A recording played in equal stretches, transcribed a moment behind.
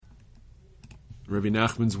Rebbe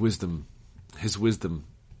Nachman's wisdom, his wisdom,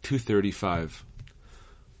 235.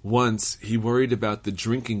 Once, he worried about the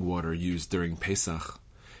drinking water used during Pesach.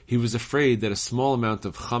 He was afraid that a small amount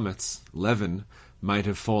of chametz, leaven, might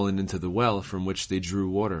have fallen into the well from which they drew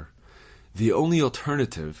water. The only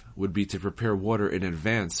alternative would be to prepare water in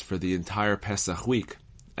advance for the entire Pesach week,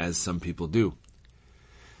 as some people do.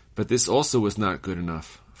 But this also was not good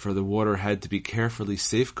enough, for the water had to be carefully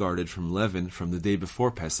safeguarded from leaven from the day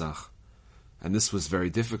before Pesach, and this was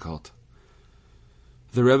very difficult.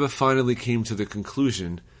 The Rebbe finally came to the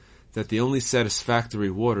conclusion that the only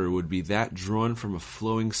satisfactory water would be that drawn from a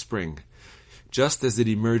flowing spring, just as it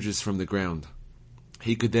emerges from the ground.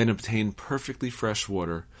 He could then obtain perfectly fresh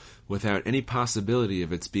water without any possibility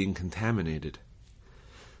of its being contaminated.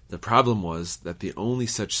 The problem was that the only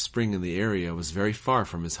such spring in the area was very far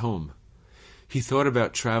from his home. He thought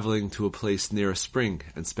about traveling to a place near a spring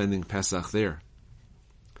and spending Pesach there.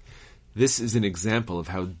 This is an example of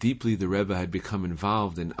how deeply the Rebbe had become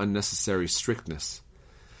involved in unnecessary strictness.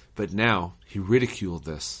 But now he ridiculed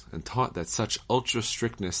this and taught that such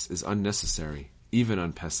ultra-strictness is unnecessary, even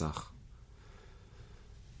on Pesach.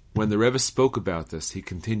 When the Rebbe spoke about this, he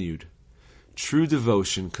continued, "True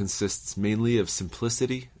devotion consists mainly of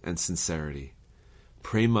simplicity and sincerity.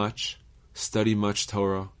 Pray much, study much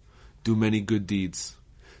Torah, do many good deeds.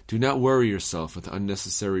 Do not worry yourself with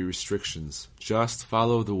unnecessary restrictions. Just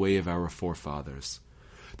follow the way of our forefathers.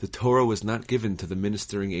 The Torah was not given to the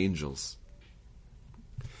ministering angels."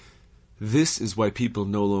 This is why people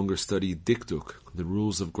no longer study dikduk, the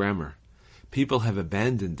rules of grammar. People have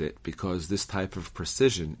abandoned it because this type of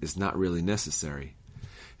precision is not really necessary.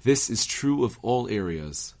 This is true of all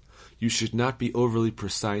areas. You should not be overly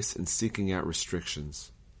precise in seeking out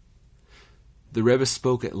restrictions. The Rebbe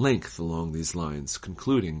spoke at length along these lines,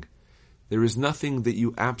 concluding, "There is nothing that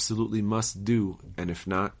you absolutely must do, and if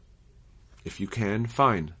not, if you can,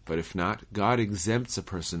 fine, but if not, God exempts a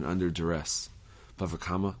person under duress." Bava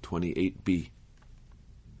Kama 28b.